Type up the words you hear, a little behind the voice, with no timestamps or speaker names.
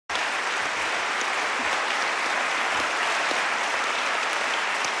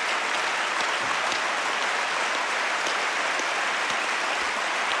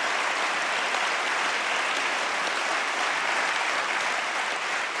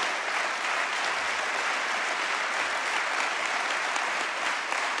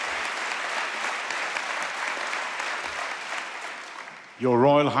Your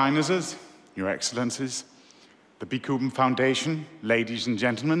Royal Highnesses, Your Excellencies, the Bikuben Foundation, ladies and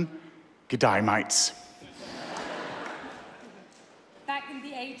gentlemen, g'day mates. Back in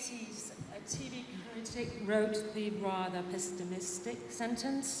the 80s, a TV critic wrote the rather pessimistic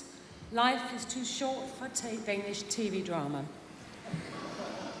sentence, "Life is too short for Danish TV drama."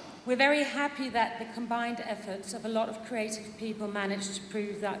 We're very happy that the combined efforts of a lot of creative people managed to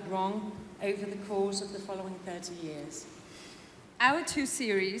prove that wrong over the course of the following 30 years. Our two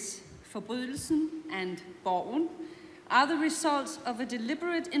series, Forbrydelsen and Borgen, are the results of a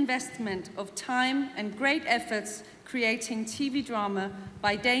deliberate investment of time and great efforts creating TV drama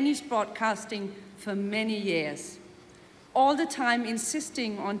by Danish broadcasting for many years, all the time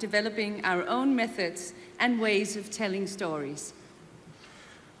insisting on developing our own methods and ways of telling stories.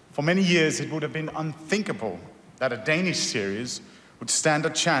 For many years, it would have been unthinkable that a Danish series would stand a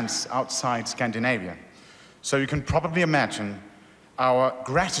chance outside Scandinavia. So you can probably imagine our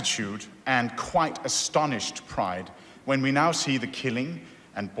gratitude and quite astonished pride when we now see the Killing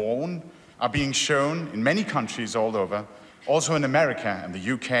and Borgen are being shown in many countries all over, also in America and the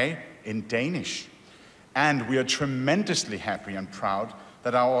UK, in Danish. And we are tremendously happy and proud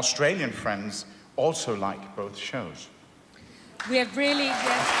that our Australian friends also like both shows. We have really...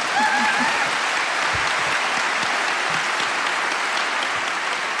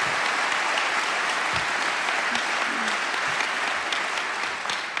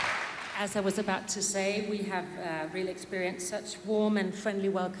 As I was about to say, we have really experienced such warm and friendly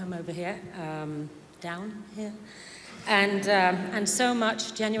welcome over here, down here, and so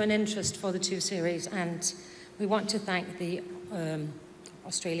much genuine interest for the two series, and we want to thank the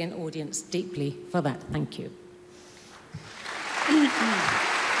Australian audience deeply for that. Thank you.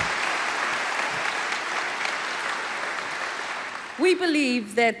 We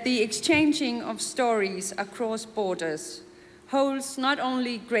believe that the exchanging of stories across borders holds not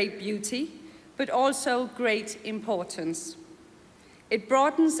only great beauty, but also great importance. It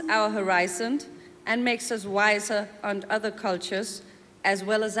broadens our horizon and makes us wiser on other cultures, as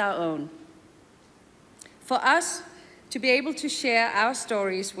well as our own. For us, to be able to share our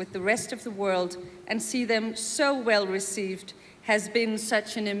stories with the rest of the world and see them so well received has been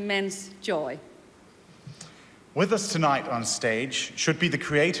such an immense joy. With us tonight on stage should be the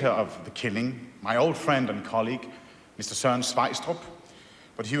creator of The Killing, my old friend and colleague, Mr. Søren Sveistrup,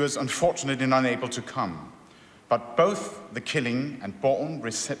 but he was unfortunately unable to come. But both The Killing and Borgen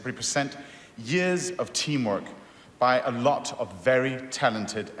represent years of teamwork by a lot of very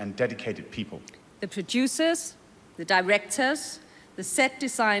talented and dedicated people. The producers, the directors, the set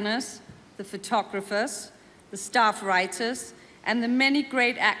designers, the photographers, the staff writers, and the many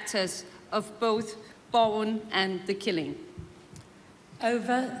great actors of both Borgen and The Killing.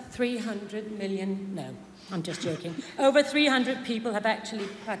 Over 300 million, no, I'm just joking. Over 300 people have actually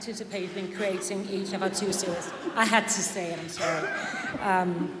participated in creating each of our two series. I had to say it, I'm sorry.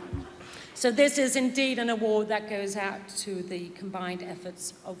 So this is indeed an award that goes out to the combined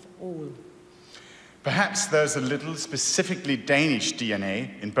efforts of all. Perhaps there's a little specifically Danish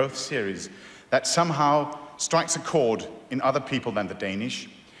DNA in both series that somehow strikes a chord in other people than the Danish.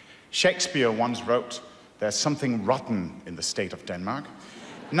 Shakespeare once wrote, "There's something rotten in the state of Denmark."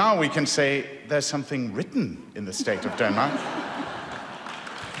 Now we can say, "There's something written in the state of Denmark."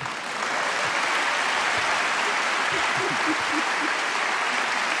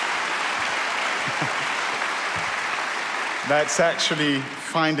 That's actually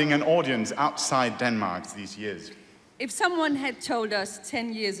finding an audience outside Denmark these years. If someone had told us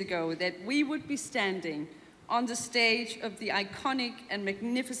 10 years ago that we would be standing on the stage of the iconic and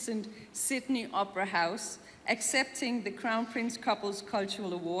magnificent Sydney Opera House, accepting the Crown Prince Couple's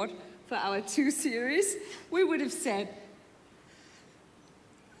Cultural Award for our two series, we would have said,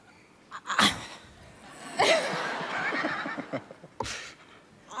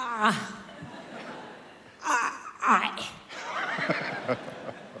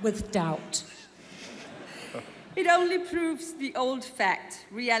 with doubt. It only proves the old fact,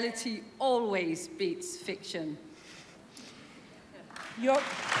 reality always beats fiction. Your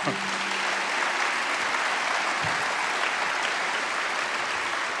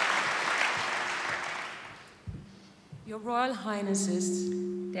Royal Highnesses,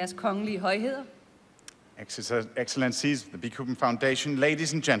 Deres kongelige højheder, Excellencies, the Bikuben Foundation,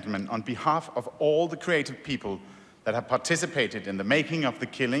 ladies and gentlemen, on behalf of all the creative people that have participated in the making of The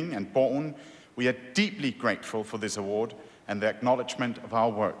Killing and Borgen, we are deeply grateful for this award and the acknowledgement of our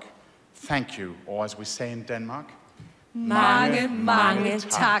work. Thank you, or as we say in Denmark, mange, mange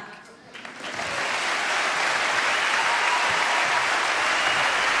tak.